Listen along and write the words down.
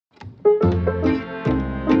ゴ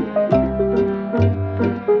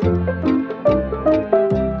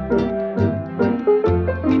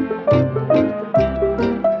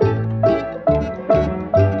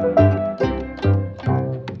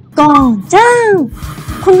ンちゃん、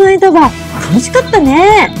この間は楽しかった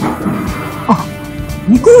ね。あ、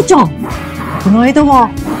ミクロちゃん、この間は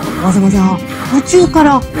わざわざ宇宙か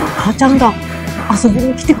ら母ちゃんが遊び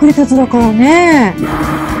に来てくれたずらからね。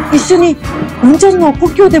一緒にゴンちゃんの故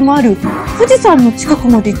郷でもある富士山の近く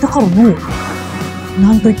まで行ったからの。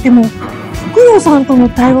なんといってもフクロウさんとの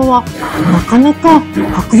対話はなかなか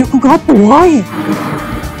迫力があってわい。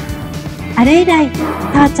あれ以来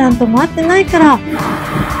ターちゃんとも会ってないから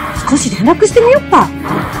少し連絡してみよっか。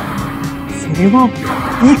それは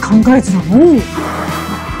いい考えずらの。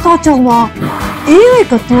ターちゃんは AI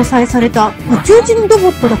が搭載された宇宙人ロ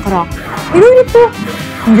ボットだからいろいろと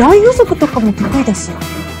未来予測とかも得意だし、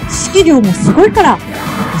知識量もすごいから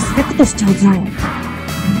リスペクトしちゃうぞ。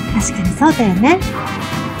確かにそうだよね。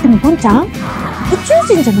でもゴンちゃん、宇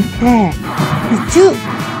宙人じゃなくて宇宙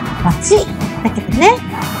蜂だけどね。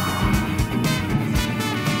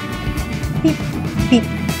ピッピッピ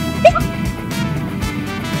ッ。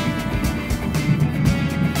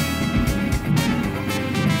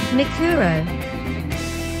Mikuro,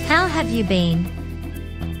 how have you been?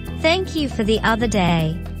 Thank you for the other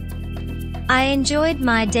day. I enjoyed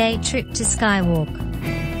my day trip to Skywalk.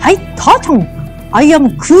 はい、ターちゃん。I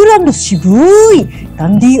am cool and 渋い。ダ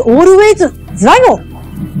ンディ always ズラよ。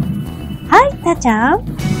はい、ターちゃん。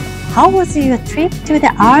How was your trip to the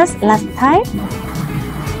Earth last time?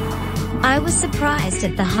 I was surprised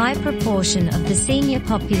at the high proportion of the senior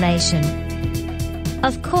population.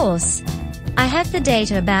 Of course, I have the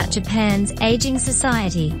data about Japan's aging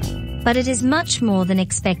society, but it is much more than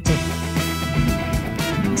expected.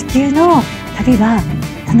 地球の旅は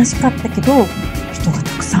楽しかったけど、人が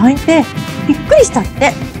たくさんいてびっくりしたって。な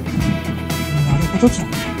るほどじゃ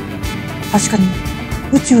ね。確かに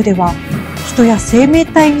宇宙では人や生命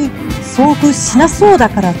体に遭遇しなそうだ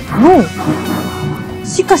からの。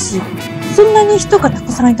しかしそんなに人がた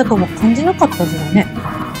くさんいたとは感じなかったぞね。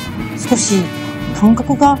少し感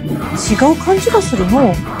覚が違う感じがする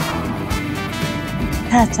の。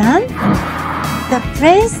ターちゃん、 The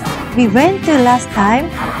place we went to last time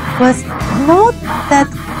was not that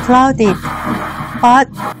crowded, but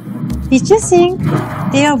did you think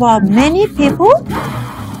there were many people?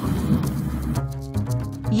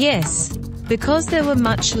 Yes, because there were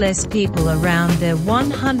much less people around there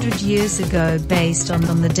 100 years ago based on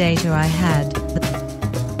the data I had.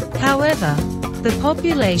 However, the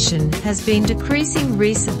population has been decreasing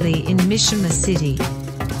recently in Mishima City.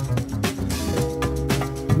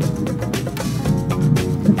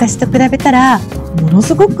 昔と比べたらもの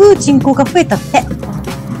すごく人口が増えたって。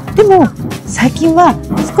でも最近は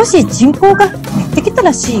少し人口が減ってきた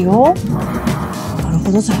らしいよ。なる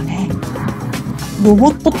ほどじゃね。ロボ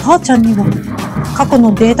ットターちゃんには過去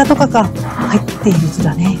のデータとかが入っている図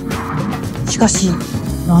だね。しかし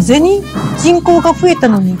なぜに人口が増えた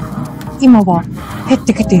のに今は減っ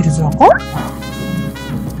てきているずらか？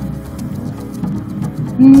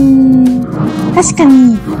確か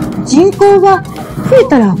に人口が増え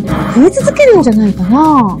たら増え続けるんじゃないか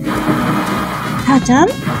な。ターちゃん、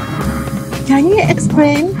 Can you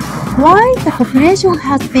explain why the population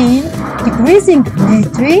has been decreasing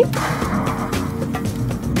lately?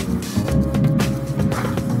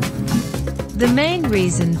 The main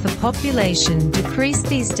reason for population decrease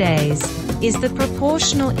these days is the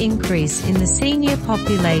proportional increase in the senior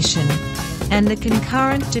population and the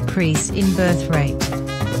concurrent decrease in birth rate.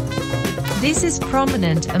 This is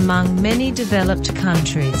prominent among many developed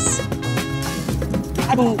countries. や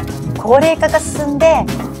はり高齢化が進んで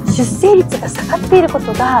出生率が下がっているこ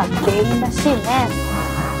とが原因らしいね。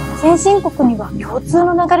先進国には共通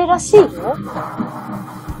の流れらしいよ。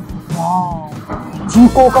人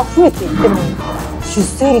口が増えていっても出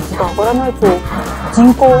生率が上がらないと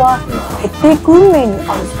人口は減っていく運命に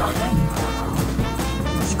あるんだね。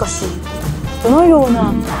しかしどのよう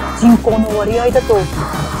な人口の割合だと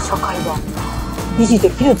社会は維持で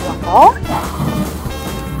きるんだか？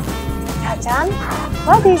ターちゃん、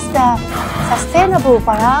 What is the sustainable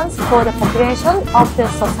balance for the population of the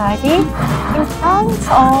society in terms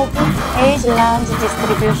of age range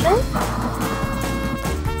distribution?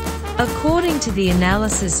 According to the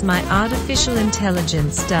analysis my artificial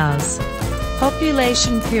intelligence does,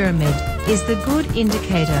 population pyramid is the good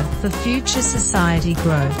indicator for future society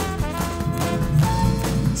growth.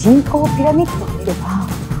 人口ピラミッドを見れば、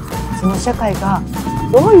その社会が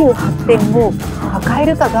どういう発展を抱え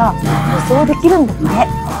るかが予想できるんだって。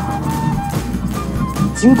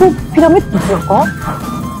人口ピラミッドですか？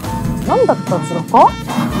何だったずらか？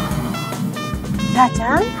ターち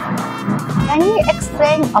ゃん、Can you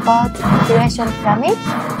explain about the population pyramid?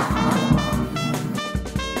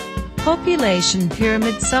 Population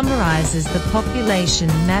pyramid summarizes the population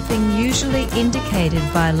mapping usually indicated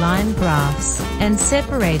by line graphs and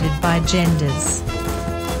separated by genders.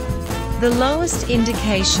 The lowest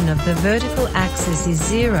indication of the vertical axis is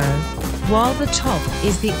 0, while the top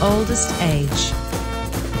is the oldest age.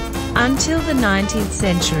 Until the 19th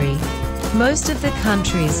century, most of the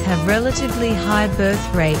countries have relatively high birth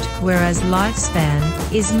rate, whereas lifespan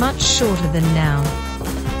is much shorter than now.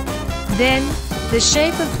 Then, the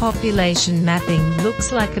shape of population mapping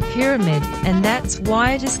looks like a pyramid, and that's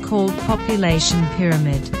why it is called population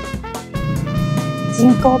pyramid.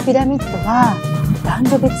 人口ピラミッドは男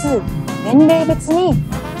女別、年齢別に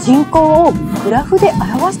人口をグラフで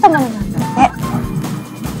表したものなんだって。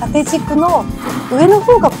縦軸の上の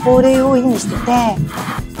方が高齢を意味してて、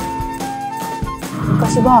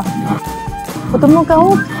昔は子供が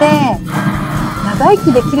多くて長生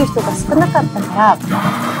きできる人が少なかったから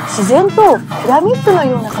自然とピラミッドの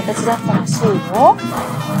ような形だったらしいよ。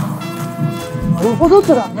なるほど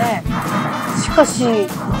とだね。しかし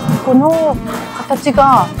この形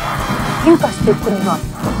が変化していくには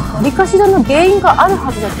何かしらの原因がある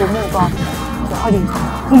はずだと思うが、やはり医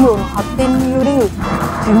療の発展による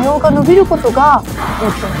寿命が延びることが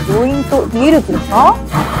大きな要因と言えるとか？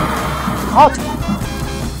ターちゃん、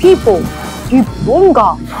People live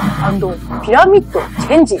longer and pyramid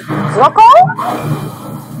change ずらか？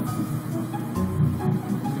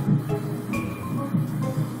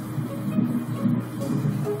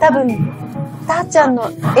多分ターちゃんの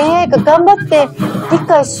AI が頑張って理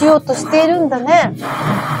解しようとしているんだね。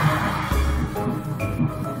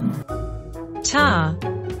Tar.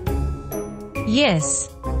 Yes,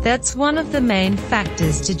 that's one of the main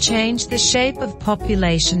factors to change the shape of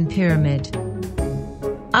population pyramid.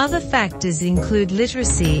 Other factors include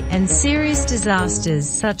literacy and serious disasters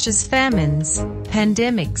such as famines,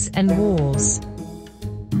 pandemics, and wars.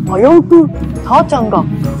 危うくターちゃんが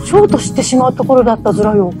ショートしてしまうところだったず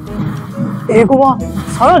らよ。英語は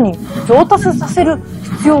さらに上達させる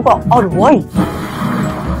必要があるわい。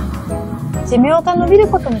寿命が延びる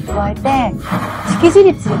ことに加えて、識字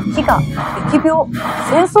率や飢餓、疫病、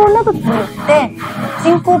戦争などによって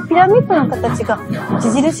人口ピラミッドの形が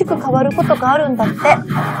著しく変わることがあるんだって。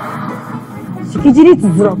識字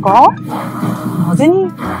率ずらか？なぜ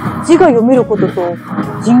に字が読めることと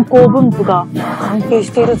人口分布が関係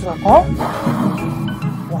しているずらか？わ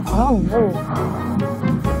からんの。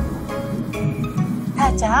タ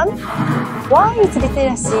ーちゃん、Why is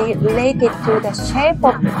literacy related to the shape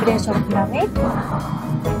of population pyramid?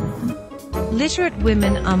 Literate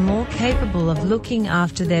women are more capable of looking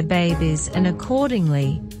after their babies, and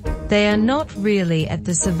accordingly, they are not really at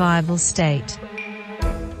the survival state.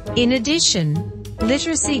 In addition,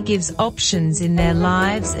 literacy gives options in their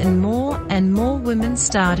lives, and more women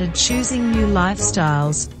started choosing new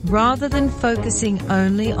lifestyles rather than focusing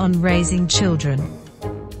only on raising children.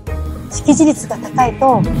 識字率が高い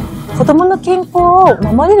と子供の健康を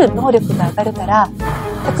守れる能力が上がるから、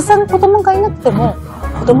たくさん子供がいなくても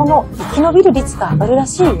子供の生き延びる率が上がるら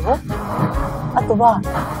しいよ。あとは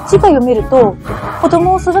字が読めると子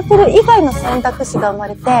供を育てる以外の選択肢が生ま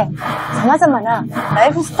れて、様々なラ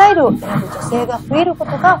イフスタイルを選ぶ女性が増えるこ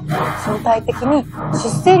とが相対的に出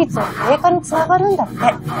生率の低下につながるんだって。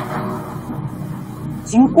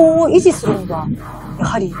人口を維持するにはや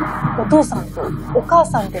はりお父さんとお母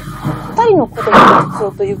さんで2人の子供が必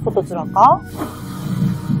要ということずらか？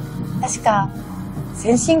確か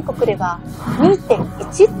先進国では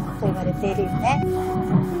 2.1 と言われているよね。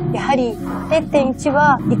やはり 0.1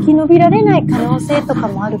 は生き延びられない可能性とか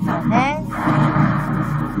もあるからね。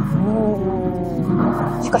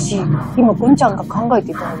しかし今ゴンちゃんが考え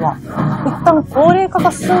ていたのは、一旦高齢化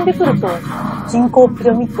が進んでくると人口ピ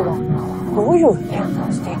ラミッドはどういう変化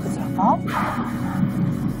をしていくずらか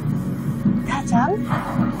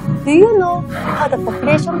？Do you know how the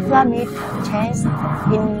population pyramid changed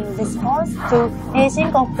in response to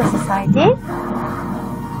aging of the society?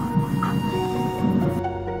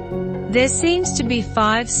 There seems to be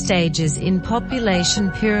 5 stages in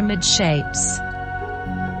population pyramid shapes.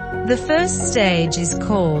 The first stage is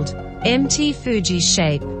called MT Fuji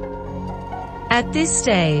shape. At this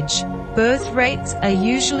stage, birth rates are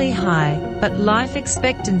usually high, but life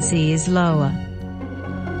expectancy is lower.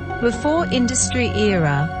 Before industry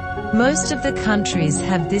era, most of the countries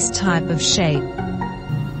have this type of shape.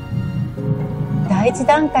 第一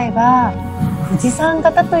段階は富士山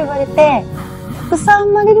型と言われて、たくさん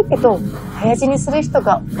生まれるけど早死にする人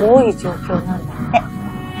が多い状況なんだっ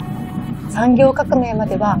て。産業革命ま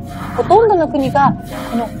ではほとんどの国が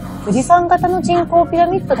この富士山型の人口ピラ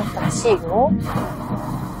ミッドだったらしいよ。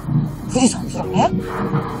富士山空ね。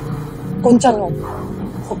ゴンちゃんの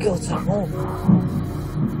補強するの。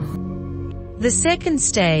The second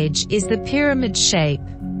stage is the pyramid shape.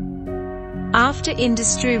 After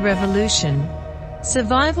Industry Revolution,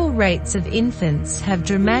 survival rates of infants have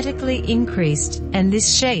dramatically increased, and this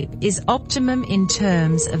shape is optimum in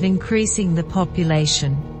terms of increasing the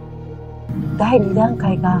population. 第2段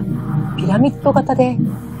階がピラミッド型で、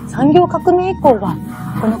産業革命以降は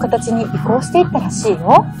この形に移行していったらしい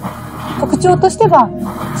よ。特徴としては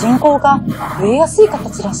人口が増えやすい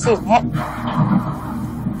形らしいね。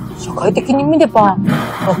社会的に見れば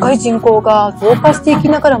若い人口が増加していき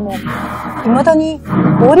ながらも、未だに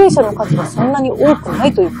高齢者の数がそんなに多くな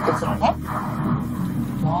いということすらね。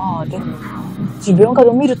まあでも寿命が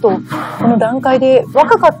延びると、この段階で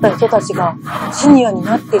若かった人たちがシニアに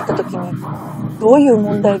なっていった時にどういう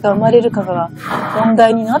問題が生まれるかが問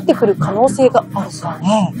題になってくる可能性があるさ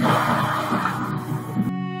ね。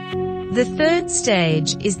The third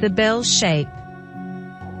stage is the bell shape.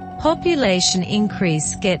 Population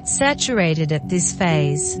increase gets saturated at this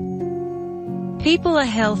phase. People are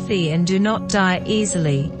healthy and do not die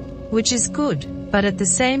easily, which is good, but at the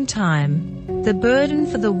same time, the burden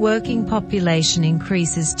for the working population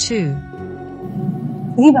increases too.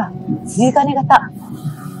 次は釣り鐘型。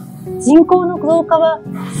人口の増加は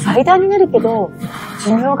最大になるけど、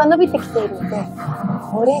寿命が伸びてきているので、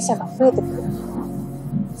高齢者が増えてくる。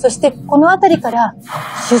そしてこのあたりから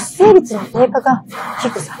出生率の低下が危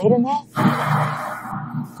惧されるね。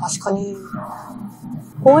確かに、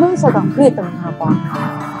高齢者が増えたのならば、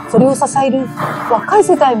それを支える若い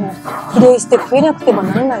世代も比例して増えなくては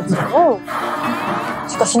ならないですよ。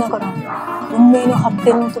しかしながら、文明の発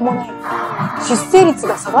展に伴い、出生率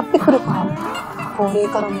が下がってくるから、高齢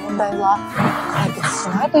化の問題は解決し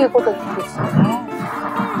ないということになるんですよね。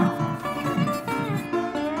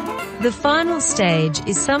The final stage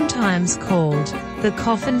is sometimes called the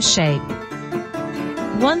coffin shape.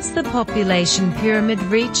 Once the population pyramid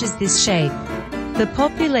reaches this shape, the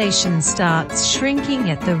population starts shrinking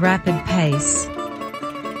at the rapid pace.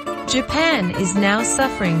 Japan is now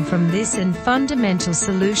suffering from this, and fundamental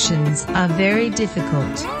solutions are very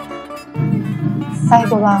difficult. 最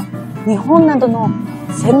後は日本などの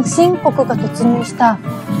先進国が突入した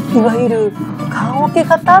いわゆる棺桶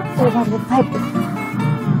型と呼ばれるタイプ。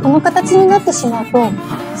この形になってしまうと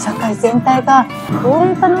社会全体が高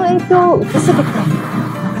齢化の影響を受けすぎてな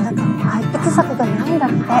かなか解決策がないんだっ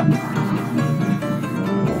て。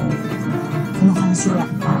この話は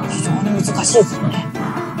非常に難しいですよね。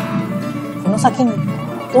この先に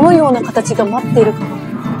どのような形が待っているかは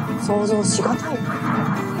想像しがたい。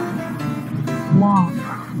まあ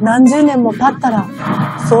何十年も経ったら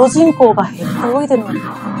総人口が減った上での富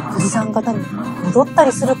士山型に戻った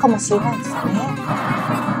りするかもしれないですよね。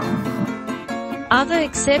Other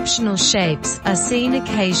exceptional shapes are seen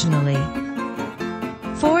occasionally.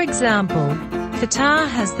 For example, Qatar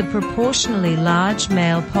has the proportionally large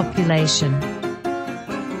male population.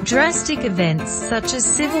 Drastic events such as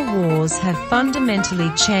civil wars have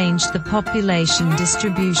fundamentally changed the population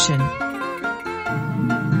distribution.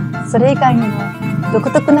 それ以外にも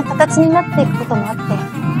独特な形になっていくこともあって、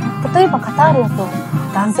例えばカタールだと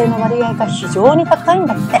男性の割合が非常に高いん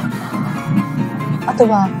だって。あと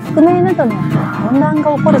は革命などの混乱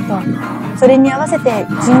が起こると、それに合わせて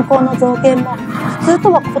人口の増減も普通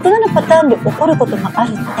とは異なるパターンで起こることがあ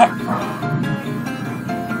るって。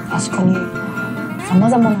確かに様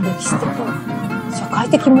々な歴史的、社会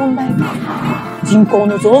的問題が人口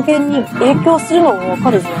の増減に影響するのがわ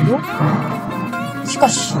かるぞよ。しか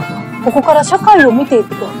しここから社会を見てい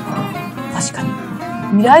くと、確かに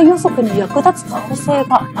未来予測に役立つ可能性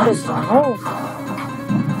があるぞよ。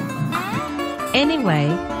Anyway,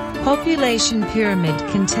 population pyramid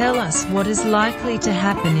can tell us what is likely to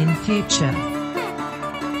happen in future.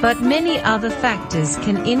 But many other factors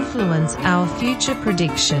can influence our future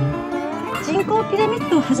prediction. 人口ピラミッ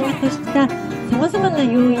ドをはじめとした様々な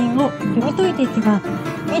要因を読み解いていけば、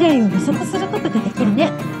未来を予測することができるね。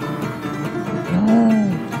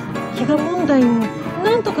飢餓問題を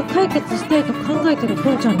何とか解決したいと考えている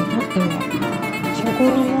ゴンちゃんにとっては、人口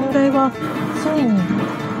の問題は常に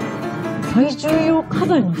最重要課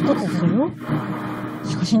題の一つだよ。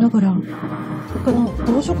しかしながら他の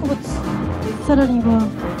動植物、さらには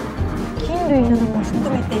菌類なども含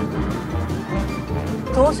めて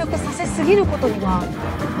増殖させすぎることには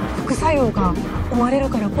副作用が生まれる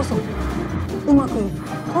からこそ、うまく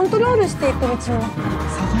コントロールしていく道を探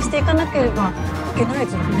していかなければいけない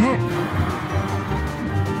ですよね。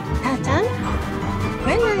たーちゃん、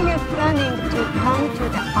When are you planning to come to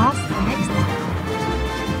the Earth next?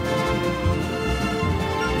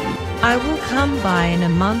 I will come by in a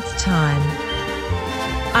month's time.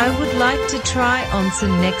 I would like to try onsen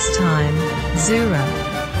next time, Zura.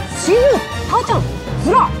 See you, たーちゃん、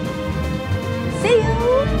ずら See you!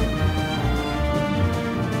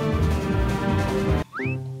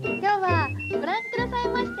 今日はご覧ください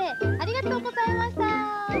ましてありがとうございました。